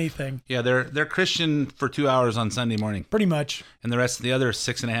practicing anything. Yeah, they're Christian for 2 hours on Sunday morning. Pretty much. And the rest of the other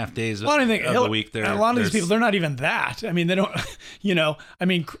 6.5 days of the week, a lot of these people, they're not even that. I mean, they don't,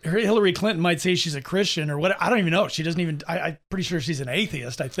 Hillary Clinton might say she's a Christian or what. I don't even know. She doesn't even, I'm pretty sure she's an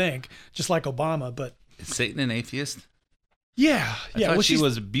atheist, I think, just like Obama, but. Is Satan an atheist? Yeah, I thought she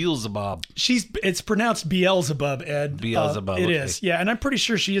was Beelzebub. It's pronounced Beelzebub, Ed. Beelzebub. It is. Yeah, and I'm pretty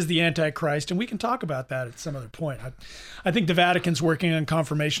sure she is the Antichrist, and we can talk about that at some other point. I think the Vatican's working on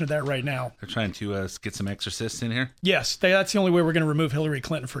confirmation of that right now. They're trying to get some exorcists in here. Yes, that's the only way we're going to remove Hillary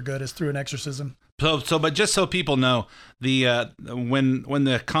Clinton for good is through an exorcism. But just so people know, when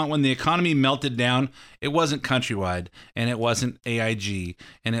the economy melted down, it wasn't Countrywide, and it wasn't AIG,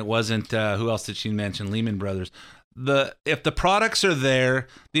 and it wasn't who else did she mention? Lehman Brothers. If the products are there,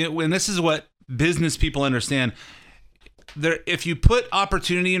 and this is what business people understand, if you put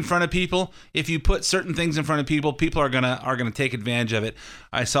opportunity in front of people, if you put certain things in front of people, people are gonna take advantage of it.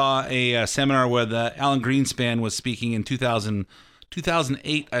 I saw a seminar where Alan Greenspan was speaking in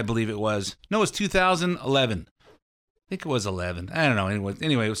 2008, I believe it was. No, it was 2011. I think it was 11. I don't know.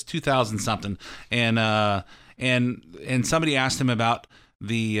 Anyway, it was 2000 something, and somebody asked him about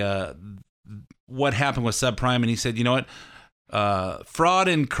what happened with subprime, and he said, you know what, fraud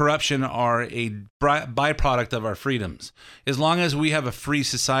and corruption are a byproduct of our freedoms. As long as we have a free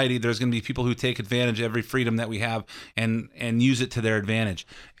society, there's going to be people who take advantage of every freedom that we have and use it to their advantage.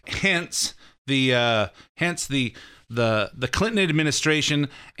 Hence the Clinton administration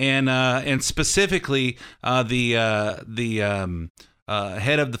and specifically the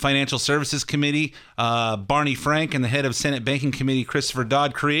head of the Financial Services Committee, Barney Frank, and the head of Senate Banking Committee, Christopher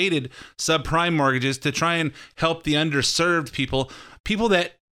Dodd, created subprime mortgages to try and help the underserved people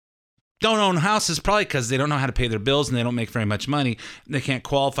that don't own houses, probably because they don't know how to pay their bills and they don't make very much money. They can't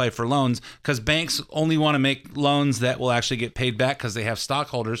qualify for loans because banks only want to make loans that will actually get paid back because they have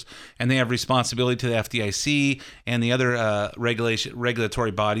stockholders and they have responsibility to the FDIC and the other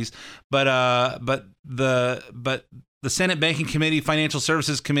regulatory bodies. But the Senate Banking Committee, Financial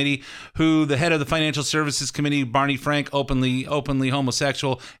Services Committee, who the head of the Financial Services Committee, Barney Frank, openly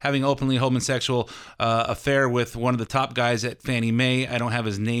homosexual, having openly homosexual affair with one of the top guys at Fannie Mae. I don't have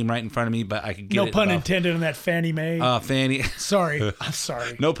his name right in front of me, but I could get it. No pun intended on that Fannie Mae. Fannie. Sorry, I'm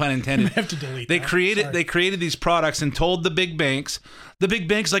sorry. No pun intended. I have to delete They that. created these products and told the big banks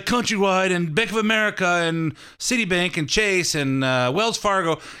like Countrywide and Bank of America and Citibank and Chase and Wells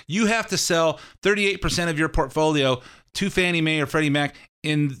Fargo, you have to sell 38% of your portfolio to Fannie Mae or Freddie Mac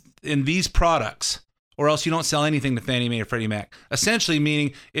in these products, or else you don't sell anything to Fannie Mae or Freddie Mac. Essentially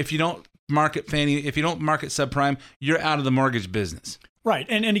meaning if you don't market subprime, you're out of the mortgage business. Right.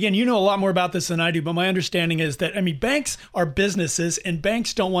 And again, you know a lot more about this than I do, but my understanding is that, banks are businesses and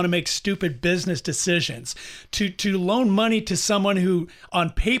banks don't want to make stupid business decisions. To loan money to someone who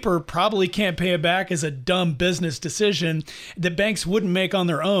on paper probably can't pay it back is a dumb business decision that banks wouldn't make on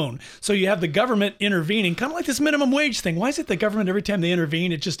their own. So you have the government intervening, kind of like this minimum wage thing. Why is it the government, every time they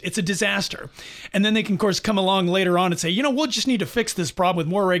intervene, it's a disaster? And then they can, of course, come along later on and say, we'll just need to fix this problem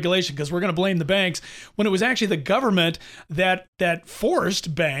with more regulation because we're going to blame the banks, when it was actually the government that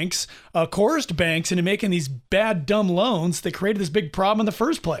coerced banks into making these bad, dumb loans that created this big problem in the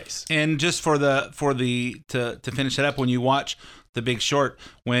first place. And just to finish it up, when you watch The Big Short,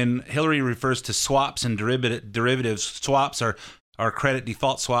 when Hillary refers to swaps and derivatives, swaps are credit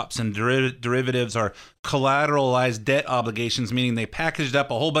default swaps, and derivatives are collateralized debt obligations, meaning they packaged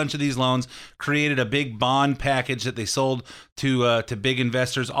up a whole bunch of these loans, created a big bond package that they sold to big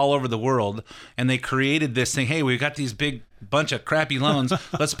investors all over the world, and they created this thing. Hey, we've got these big bunch of crappy loans.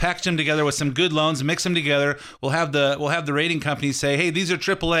 Let's package them together with some good loans, mix them together. We'll have the rating companies say, hey, these are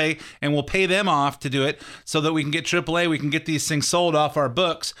AAA, and we'll pay them off to do it so that we can get AAA. We can get these things sold off our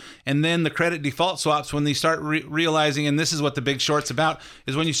books. And then the credit default swaps, when they start realizing, and this is what The Big Short's about,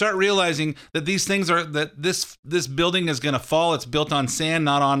 is when you start realizing that these things that this building is going to fall. It's built on sand,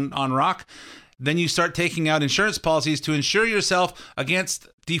 not on rock. Then you start taking out insurance policies to insure yourself against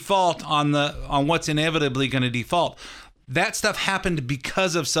default on what's inevitably going to default. That stuff happened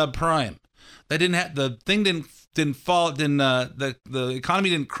because of subprime. The economy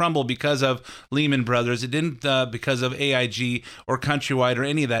didn't crumble because of Lehman Brothers. It didn't because of AIG or Countrywide or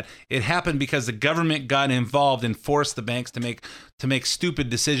any of that. It happened because the government got involved and forced the banks to make stupid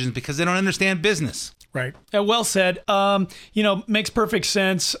decisions because they don't understand business. Right. Well said. Makes perfect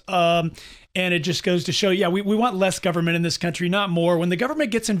sense. And it just goes to show, we want less government in this country, not more. When the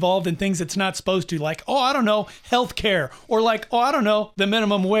government gets involved in things it's not supposed to, like, healthcare, or like, the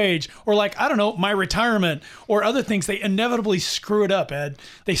minimum wage, or like, my retirement, or other things, they inevitably screw it up, Ed.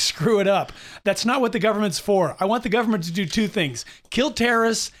 They screw it up. That's not what the government's for. I want the government to do two things: kill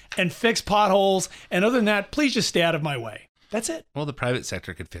terrorists and fix potholes. And other than that, please just stay out of my way. That's it. Well, the private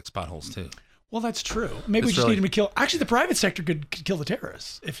sector could fix potholes too. Well, that's true. Maybe we just need them to kill. Actually, the private sector could kill the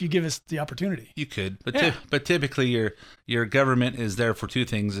terrorists if you give us the opportunity. You could, but typically your government is there for two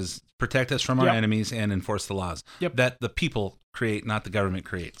things: is protect us from our enemies and enforce the laws that the people create, not the government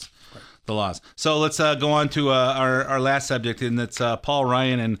creates. The laws. So let's go on to our last subject, and that's Paul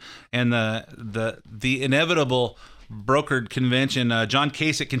Ryan and the inevitable brokered convention. John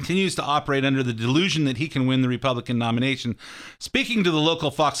Kasich continues to operate under the delusion that he can win the Republican nomination. Speaking to the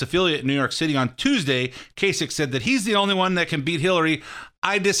local Fox affiliate in New York City on Tuesday, Kasich said that he's the only one that can beat Hillary.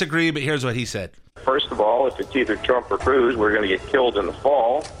 I disagree, but here's what he said. First of all, if it's either Trump or Cruz, we're going to get killed in the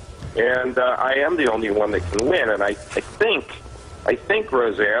fall, and I am the only one that can win. And I think,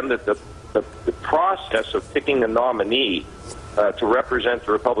 Roseanne, that the process of picking a nominee to represent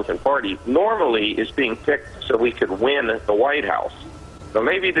the Republican Party normally is being picked so we could win the White House. So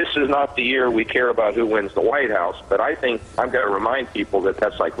maybe this is not the year we care about who wins the White House, but I think I've got to remind people that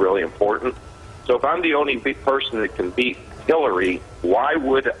that's like really important. So if I'm the only big person that can beat Hillary, why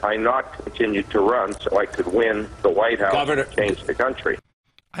would I not continue to run so I could win the White House and change the country?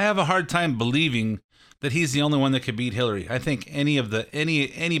 I have a hard time believing that he's the only one that could beat Hillary. I think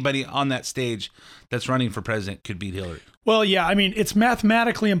anybody on that stage that's running for president could beat Hillary. Well, yeah, I mean, it's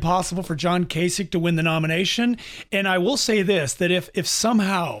mathematically impossible for John Kasich to win the nomination. And I will say this, that if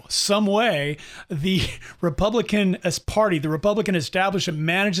somehow, some way, the Republican Party, the Republican establishment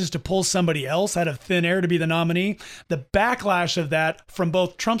manages to pull somebody else out of thin air to be the nominee, the backlash of that from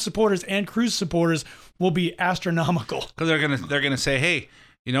both Trump supporters and Cruz supporters will be astronomical. Because they're gonna say, hey,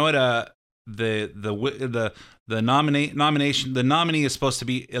 you know what? The nominee is supposed to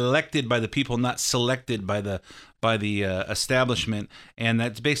be elected by the people, not selected by the establishment, and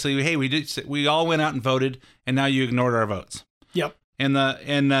that's basically, hey, we all went out and voted, and now you ignored our votes. Yep. And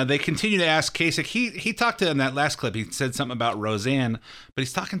they continue to ask Kasich. He talked to in that last clip. He said something about Roseanne, but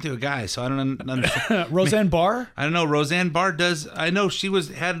he's talking to a guy, so I don't understand. Roseanne Barr? I don't know. Roseanne Barr does. I know she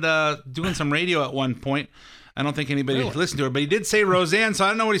had doing some radio at one point. I don't think anybody listened to her, but he did say Roseanne, so I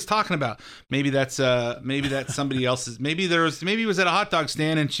don't know what he's talking about. Maybe that's somebody else's. Maybe he was at a hot dog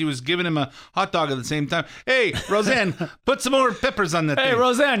stand and she was giving him a hot dog at the same time. Hey, Roseanne, put some more peppers on that thing. Hey,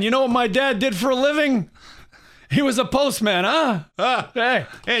 Roseanne, you know what my dad did for a living? He was a postman, huh? Hey,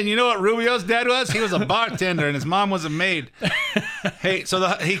 and you know what Rubio's dad was? He was a bartender, and his mom was a maid. Hey,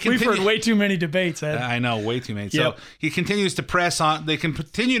 so we've heard way too many debates, Ed. I know, way too many. So he continues to press on. They can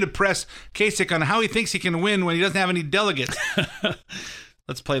continue to press Kasich on how he thinks he can win when he doesn't have any delegates.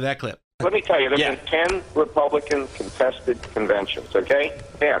 Let's play that clip. Let me tell you, there have been 10 Republican contested conventions, okay?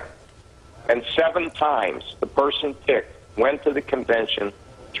 10. And 7 times the person picked went to the convention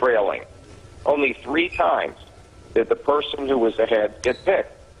trailing. Only 3 times did the person who was ahead get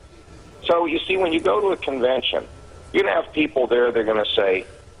picked. So you see, when you go to a convention, you're going to have people there, they're going to say,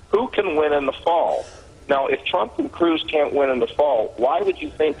 who can win in the fall? Now, if Trump and Cruz can't win in the fall, why would you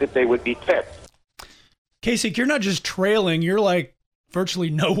think that they would be picked? Kasich, you're not just trailing, you're like virtually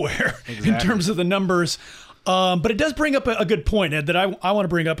nowhere in terms of the numbers. But it does bring up a good point, Ed, that I want to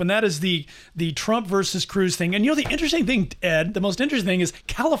bring up, and that is the Trump versus Cruz thing. And the interesting thing, Ed, the most interesting thing is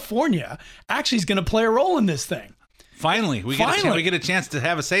California actually is going to play a role in this thing. Finally, we get a chance to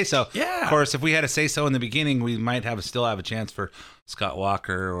have a say-so. Yeah. Of course, if we had a say-so in the beginning, we might still have a chance for Scott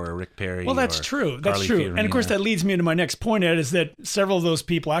Walker or Rick Perry. Well, that's true. That's true. Fiorina. And of course, that leads me into my next point, Ed, is that several of those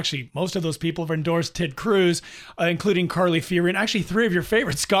people, actually, most of those people have endorsed Ted Cruz, including Carly Fiorina. Actually, 3 of your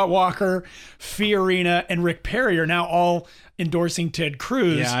favorites, Scott Walker, Fiorina, and Rick Perry, are now all endorsing Ted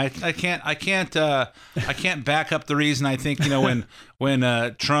Cruz. Yeah, I can't back up the reason. I think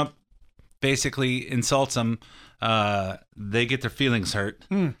when Trump basically insults them, they get their feelings hurt,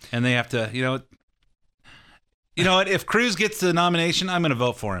 and they have to, You know what? If Cruz gets the nomination, I'm going to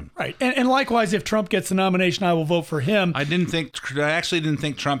vote for him. Right, and likewise, if Trump gets the nomination, I will vote for him. I actually didn't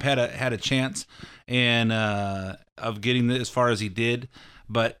think Trump had a chance of getting as far as he did.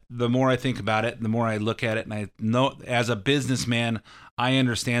 But the more I think about it, the more I look at it, and I know as a businessman, I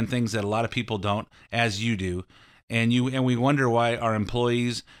understand things that a lot of people don't, as you do, and we wonder why our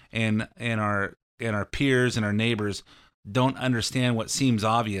employees and our peers and our neighbors don't understand what seems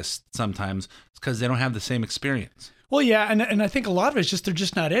obvious sometimes. It's because they don't have the same experience. Well, yeah, and I think a lot of it's just they're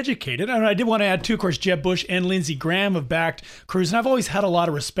just not educated. And I did want to add, too, of course, Jeb Bush and Lindsey Graham have backed Cruz, and I've always had a lot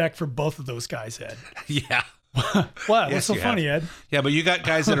of respect for both of those guys, Ed. Yeah. What? Yes, What's so you funny, have. Ed? Yeah, but you got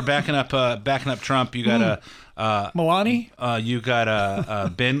guys that are backing up Trump. You got Melania. You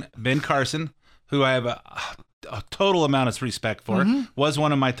got Ben Carson, who I have a total amount of respect for. Was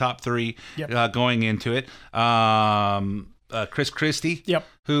one of my top 3 going into it. Chris Christie. Yep.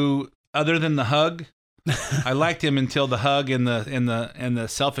 Who, other than the hug, I liked him until the hug and the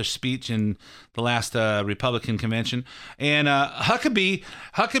selfish speech in the last Republican convention. And Huckabee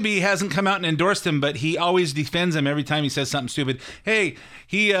hasn't come out and endorsed him, but he always defends him every time he says something stupid. Hey,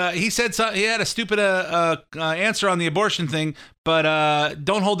 he said something, he had a stupid answer on the abortion thing, but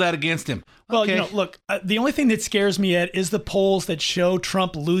don't hold that against him. Well, Okay. look, the only thing that scares me, Ed, is the polls that show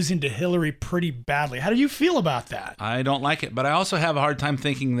Trump losing to Hillary pretty badly. How do you feel about that? I don't like it, but I also have a hard time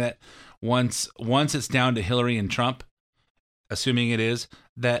thinking that once it's down to Hillary and Trump, assuming it is,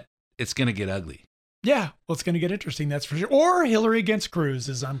 that it's going to get ugly. Yeah, well, it's going to get interesting, that's for sure. Or Hillary against Cruz,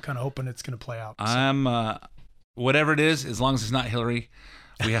 as I'm kind of hoping it's going to play out. So. Whatever it is, as long as it's not Hillary,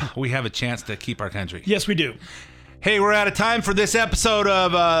 we have a chance to keep our country. Yes, we do. Hey, we're out of time for this episode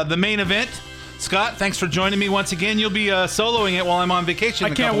of The Main Event. Scott, thanks for joining me once again. You'll be soloing it while I'm on vacation. I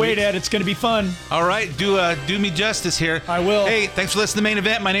can't wait, Ed. It's going to be fun. All right, do me justice here. I will. Hey, thanks for listening to The Main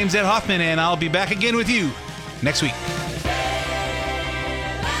Event. My name's Ed Hoffman, and I'll be back again with you next week.